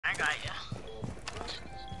got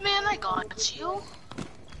you. Man, I got you.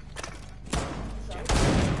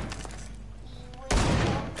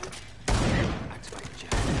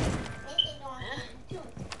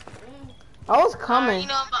 I was coming. You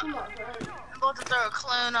know, I'm about to throw a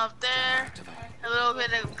clone up there. A little bit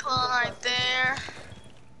of clone right there.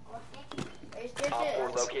 Op 4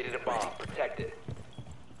 located a bomb. Protect it.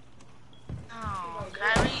 Oh,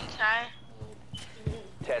 Kyrie,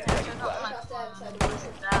 10 seconds left.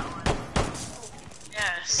 that one.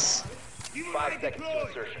 Yes. 5 seconds to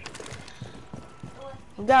insertion.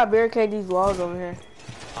 We gotta barricade these walls over here.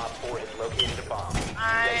 Op 4 has located a bomb.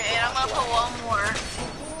 Alright, and I'm gonna put one more.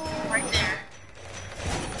 Right there.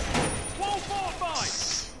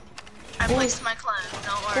 I placed my clone,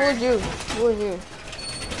 don't Who worry. is you? Who is you?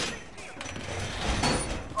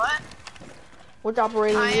 What? Which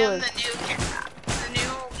operating I you am is?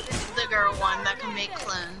 the girl one that can make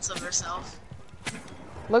clones of herself.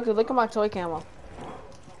 Look at my toy camo.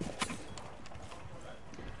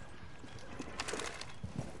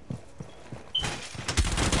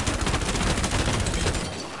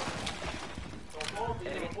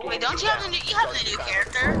 Wait, don't you have the new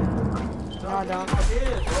character? No, I don't.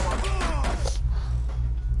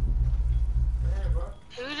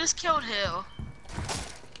 Who just killed who?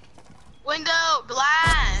 Window,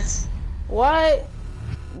 glass. What?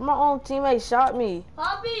 My own teammate shot me.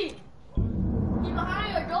 Poppy! He's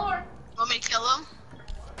behind your door. Want me to kill him?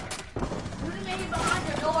 Who's behind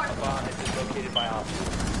your door? Bomb has been located by Op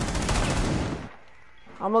 4.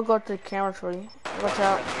 I'm gonna go to the cameras for you. Watch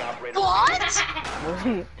out. What?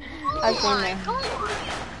 I Oh came my there. god.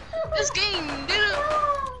 This game, dude.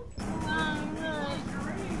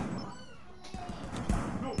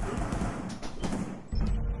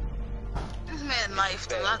 This man life,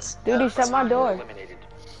 dude. Dude, he shut my door. Eliminated.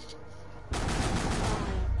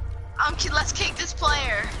 Let's kick this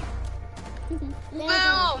player.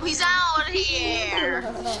 Boom, he's out of here.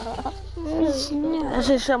 I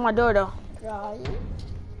should shut my door though. I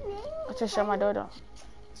should shut my door though.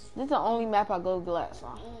 This is the only map I go glass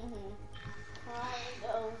on.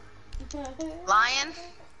 Lion?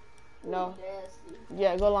 No.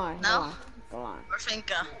 Yeah, go line. No? Go line. Or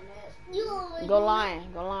Finka? Go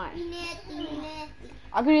line. Go line.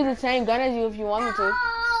 I could use the same gun as you if you want me to.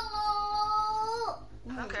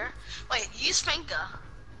 I don't care. Wait, use Finka.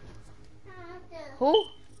 Who?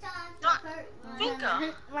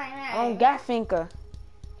 Finka. I don't got Finka.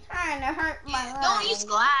 Trying to hurt my leg. Don't use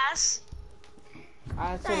glass.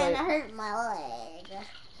 Alright, too Trying to late. hurt my leg.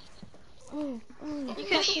 You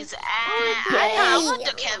could use I want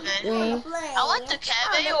the Kevin. I want the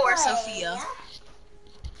Kevin or Sophia.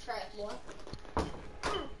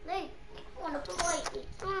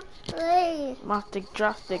 My stick,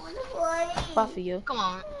 drop stick. Fuck for you. Come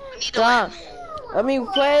on, we need to Stop. win. Let me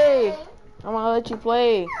play. I'm gonna let you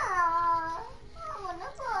play.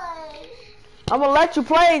 I'm gonna let you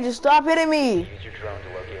play. Just stop hitting me. Use your drone to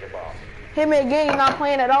locate a bomb. Hit me again. You're not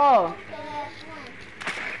playing at all.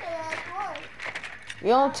 You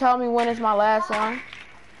don't tell me when it's my last one.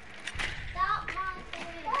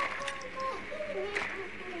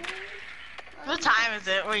 What time is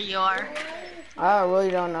it where you are? I really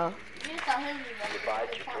don't know. Advise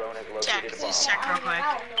your drone has Check, located a just bomb. check real quick.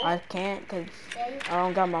 I can't because I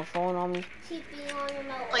don't got my phone on me.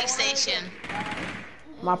 PlayStation.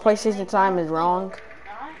 My PlayStation time is wrong.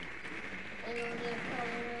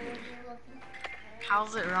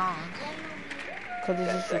 How's it wrong? Because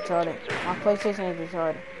it's just retarded. My PlayStation is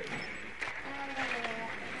retarded.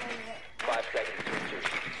 5 seconds to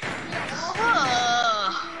insertion.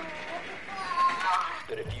 Ugh.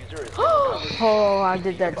 The diffuser is Oh, I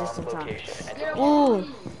did that just in bomb time. location and Ooh.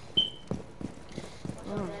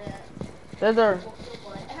 Scissor.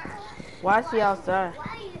 Why is he outside?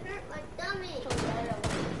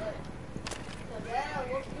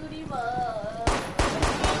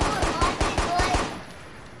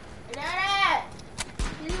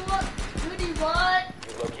 you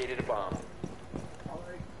located a bomb.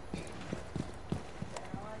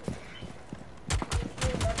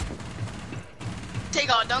 Take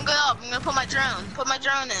off, don't go up. I'm gonna put my drone. Put my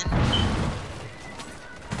drone in.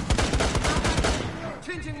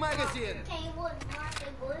 Changing magazine.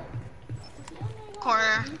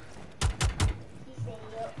 Corner.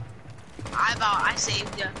 I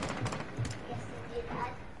saved you.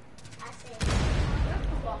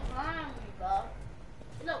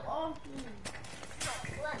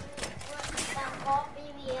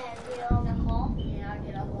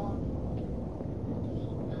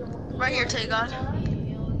 Right here, take off.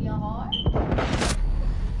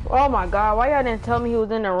 Oh my god, why y'all didn't tell me he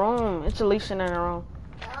was in the room? It's Alicia in the room.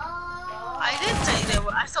 I did say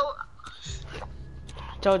that.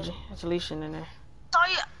 Told you, it's Leishan in there.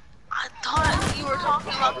 I thought you were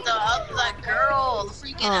talking about that girl, the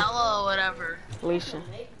freaking Ella or whatever. Leishan.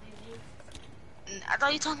 I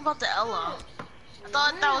thought you were talking about the Ella. I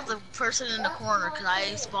thought that was the person in the corner because I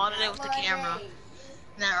spotted it with the camera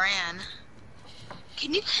and then ran.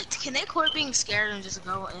 Can they quit being scared and just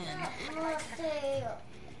go in?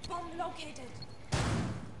 Bomb located.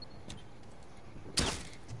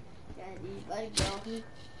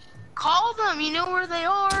 Call them, you know where they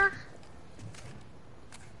are.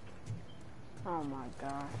 Oh my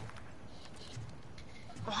god.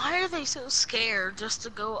 Why are they so scared just to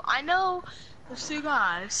go? I know there's two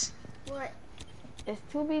guys. What? It's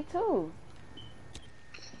 2v2.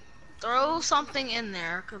 Throw something in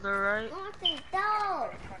there, cause they're right. Want it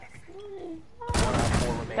dog.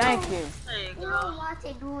 Thank you. There you You go. don't want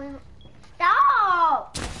it doing.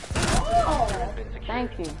 Stop. Oh.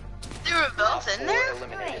 Thank you. They were both in there?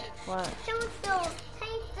 Eliminated. What? Still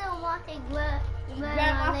want it grab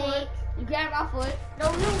grab my leg. You grab my foot.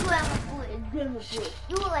 No, you grab my foot. Grab my foot.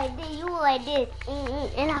 You were like this,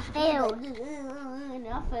 and I failed. And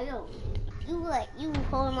I failed. You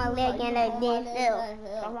hold my leg and I didn't fail.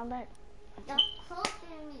 Come on back. Stop talking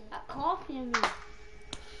to me. I coughing me.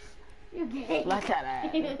 You're gay. Slap that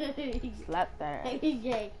ass. Slap that ass. You're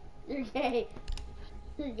gay. You're gay.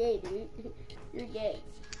 You're gay, dude. You're gay.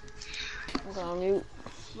 I'm gonna mute.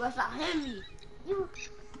 What's that hit me? You.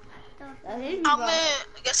 That hit me, I'm bro.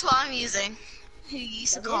 gonna guess what I'm using. Who you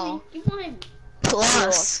used to That call? hit me. Keep on hitting me.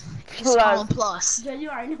 Plus. You used to call him Plus. Jay, you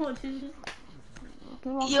already know what to do. Keep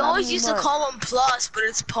on You always slapping used me to butt. call him Plus, but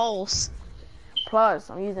it's Pulse. Plus.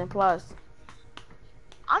 I'm using plus.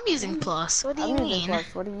 I'm using Plus. What do you I'm using mean?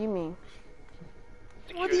 plus. What do you mean?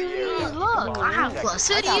 What do you mean? Look, I have Plus.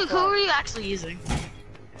 Who are you actually using?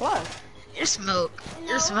 Plus. You're Smoke.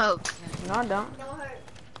 You're Smoke. No, I don't.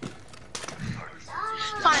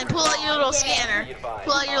 Fine, pull out your little scanner. Be advised.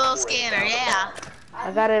 Pull out your little scanner, yeah.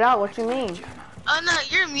 I got it out. What you mean? Oh no,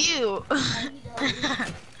 you're mute.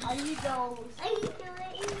 Are you those?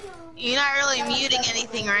 You're not really muting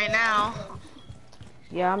anything right now.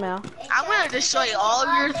 Yeah, I'm out. I'm gonna destroy all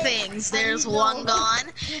of your things. There's one gone,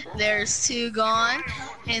 there's two gone,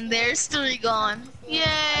 and there's three gone. Okay?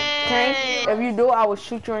 Yay! If you do, I will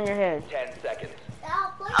shoot you in your head. 10 seconds.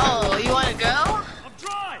 Oh, you wanna go? I'm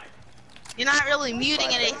dry. You're not really muting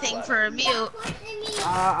anything for a mute.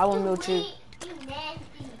 I will mute you.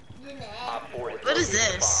 Op 4 has What is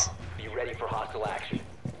located the this? bomb. Be ready for hostile action.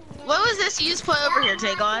 What was this you just put over here,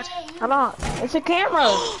 Taygod? Hold on. It's a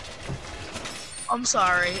camera. I'm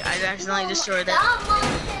sorry, I accidentally destroyed it.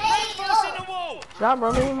 Push in the wall. Stop, bro.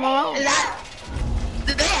 Leave him alone. Is that?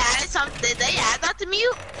 Did they add something? Did they add that to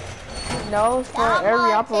mute? No, it's for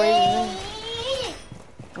every operator. Oh,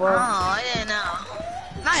 Well, I didn't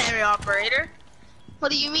know. Not every operator.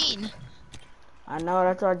 What do you mean? I know.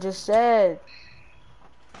 That's what I just said.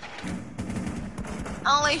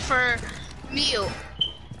 Only for mute.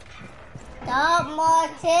 Stop,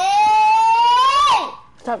 Martin!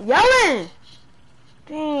 Stop yelling.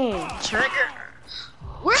 Dang. Trigger.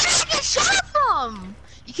 Where did I get shot from?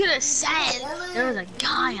 You could have said there was a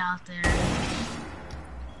guy out there.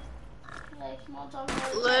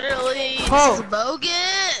 Literally, this Oh. is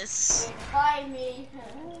bogus. Find me.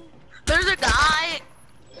 There's a guy.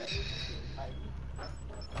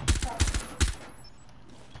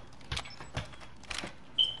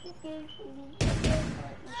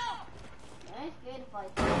 That's good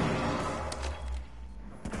fight.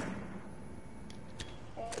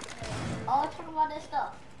 Oh, let's talk about this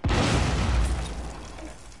stuff.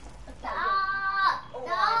 Stop!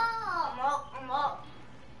 Stop! I'm up.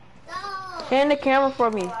 Stop! Hand the camera for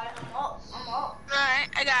me. I'm up. Alright,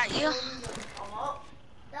 I got you. I'm up.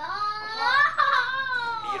 Be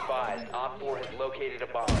Stop! advised, Op 4 has located a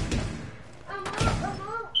bomb. I'm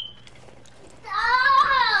up.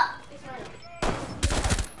 Stop!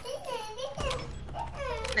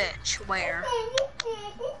 Bitch, where?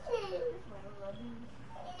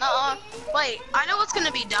 Wait, I know what's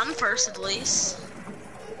gonna be done first at least.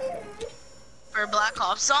 For Black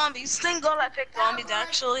Ops Zombies. Thank God I picked zombies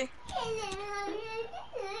actually.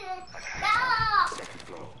 Stop!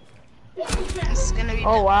 This is gonna be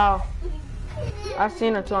Oh, wow. I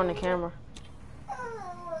seen her too on the camera.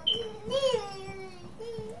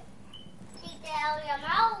 Take that out of your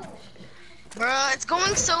mouth. Bruh, it's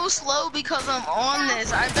going so slow because I'm on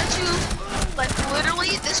this. I bet you, like,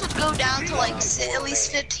 literally, this would go down to, like, at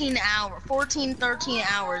least 15 hours, 14, 13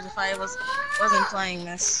 hours if I wasn't playing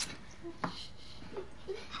this.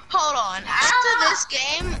 Hold on. After this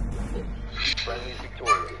game, Friendly's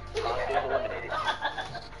victorious. Hostiles eliminated.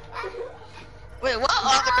 wait, what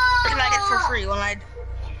other can I get for free when I...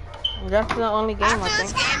 That's the only game I After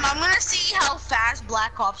this think. game, I'm gonna see how fast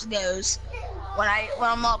Black Ops goes. When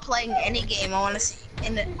I'm not playing any game, I want to see.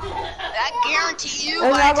 And I guarantee you,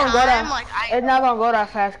 It's by not the gonna go time, that. like It's not gonna go that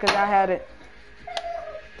fast because I had it.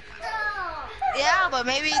 yeah, but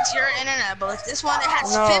maybe it's your internet. But with this one, it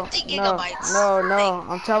has No, 50 no, gigabytes. no.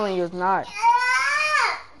 I'm telling you, it's not.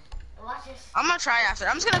 Watch this. I'm gonna try after.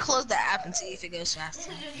 I'm just gonna close the app and see if it goes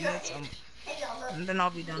faster. And then I'll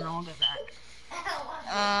be done. I'll get back.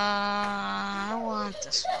 I want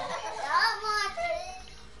this one.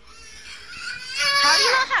 How do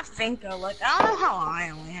you not have Finko? Like, I don't know how I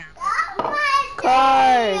only have it.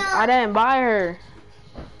 Cause I didn't buy her.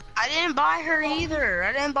 I didn't buy her either.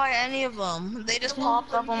 I didn't buy any of them. They just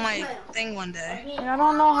popped up on my thing one day. And I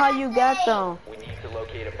don't know how you got them. We need to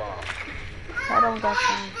locate a bomb. I don't got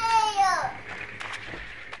them.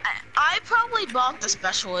 I probably bought the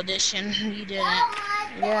special edition. You didn't.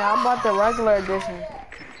 Yeah, I bought the regular edition.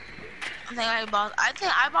 I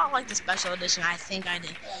think I bought like the special edition. I think I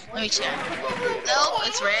did. Let me check. Nope,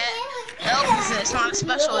 it's red. Nope, it's not a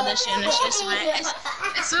special edition. It's just red.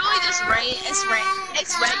 It's literally just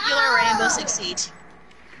it's regular Rainbow Six Siege.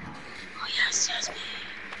 Oh yes, me.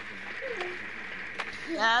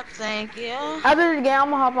 Yeah, thank you. After the game, I'm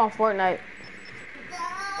gonna hop on Fortnite.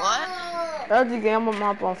 What? After the game, I'm gonna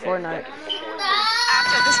hop on Fortnite.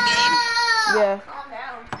 After this game? Yeah.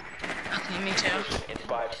 Okay, me too. In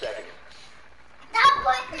 5 seconds.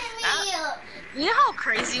 You know how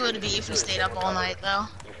crazy it would be if we stayed up all night though?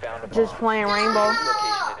 You found a bomb. Just playing Rainbow.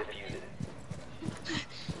 Location to defuse it.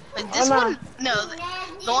 But this I'm one, no.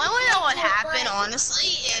 The only way that would happen, honestly,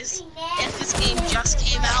 is if this game just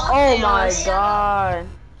came out. Oh and my was- god.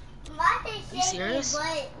 You serious?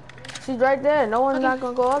 She's right there. No one's not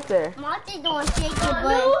gonna go up there. Monty don't shake your butt.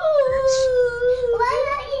 Why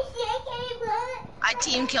don't you shake your butt? I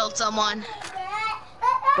team killed someone.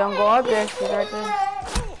 Don't go up there. She's right there.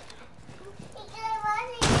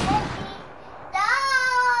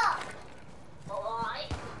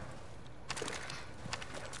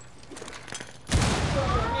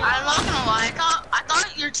 I'm not gonna lie. I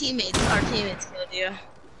thought our teammates killed you.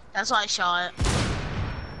 That's why I shot it.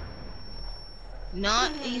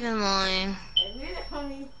 Not even lying.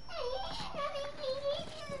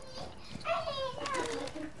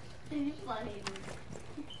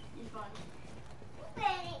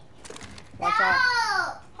 Watch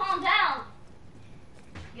out. Calm down.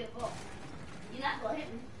 Get up. You're not gonna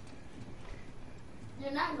hit me.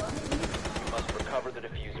 You're not gonna hit me. You must recover the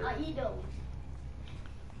diffuser. I eat those.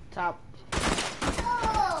 Top. I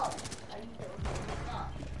eat those.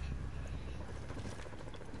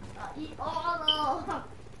 I eat all those.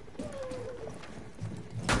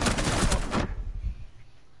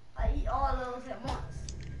 I eat all those at once.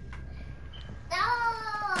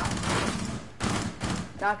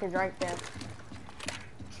 Doc is right there.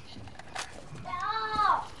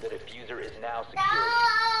 The diffuser is now secured.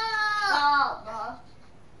 Stop, bro.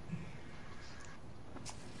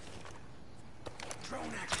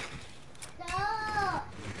 Drone action.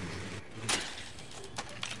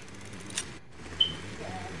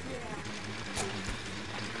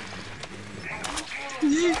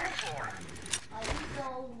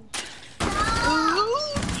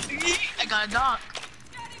 I got a dog.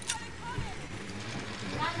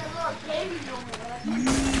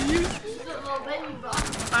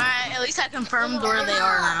 Alright, at least I confirmed where they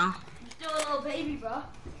are now. You're still a little baby, bro.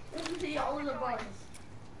 Listen to your older brothers.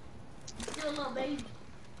 You're still a little baby.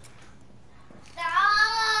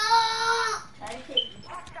 I take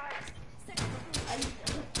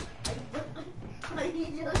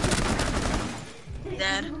you.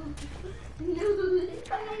 Dead.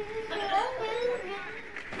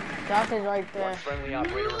 Doc is right One there. friendly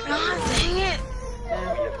operator God remaining. dang it. We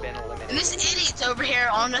have been And eliminated. this idiot's over here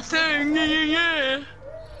on the thing. Yeah.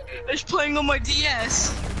 It's playing on my DS.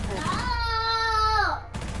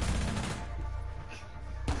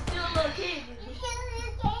 Still a little kid.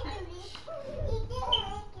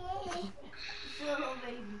 Still a little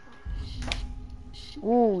baby.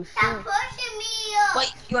 Ooh, shit.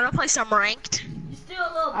 Wait, you wanna play some ranked? You still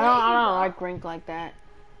a little baby. I don't like rank like that.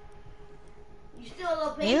 You still a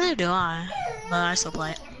little baby. Neither do I. But I still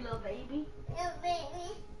play it. You little baby.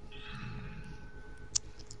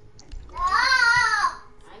 I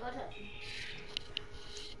ain't gonna touch you.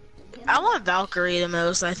 I want Valkyrie the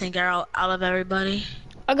most, I think, out of everybody.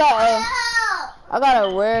 I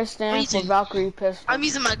got a rare stand What do you for think? Valkyrie pistol. I'm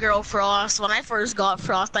using my girl Frost. When I first got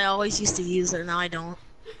Frost, I always used to use her. Now I don't.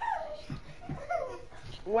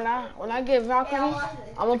 When I get Valkyrie, I'm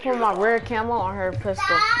gonna put my rare camo on her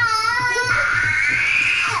pistol.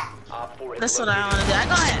 Op 4 has That's what I located want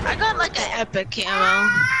to do. I got like an epic camo.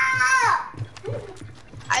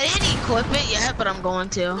 I didn't equip it yet, but I'm going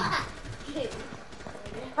to.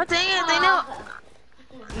 But dang it, they know.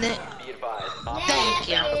 Be advised. Op Thank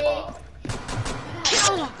you.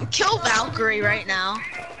 Kill Valkyrie right now.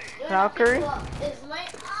 Valkyrie?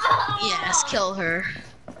 Yes, kill her.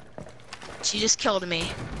 She just killed me.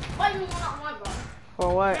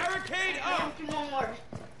 For what? Barricade up!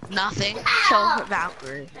 Nothing. Kill her,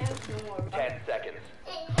 Valkyrie. 10 seconds.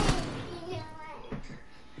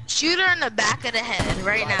 Shoot her in the back of the head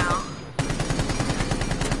right now.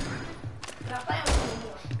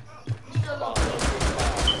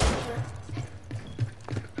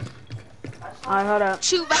 Alright, hold up.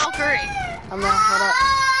 Shoot Valkyrie. I'm not, hold up.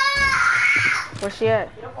 Where's she at?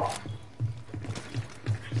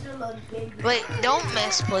 Wait, don't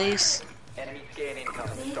miss, please. Enemy scan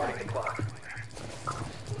incoming. Starting the clock.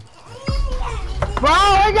 Bro,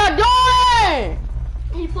 what y'all doing?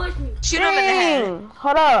 He pushed me. Shoot him in the head. Dang.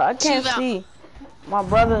 Hold up, I can't Shoot out. see. My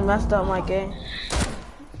brother messed up my game.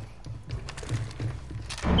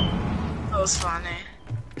 That was funny.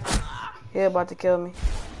 He about to kill me.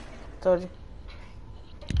 Told you.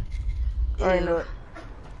 I already knew it.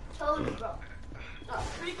 Told you, bro. Stop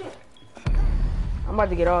freaking I'm about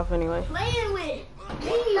to get off anyway. playing with me.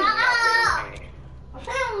 Remaining.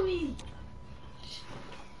 Playing with me.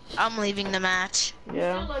 I'm leaving the match.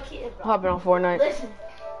 Yeah. Still a kid, bro. Hopping on Fortnite. Listen,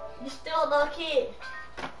 you're still a little kid.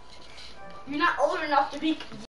 You're not old enough to be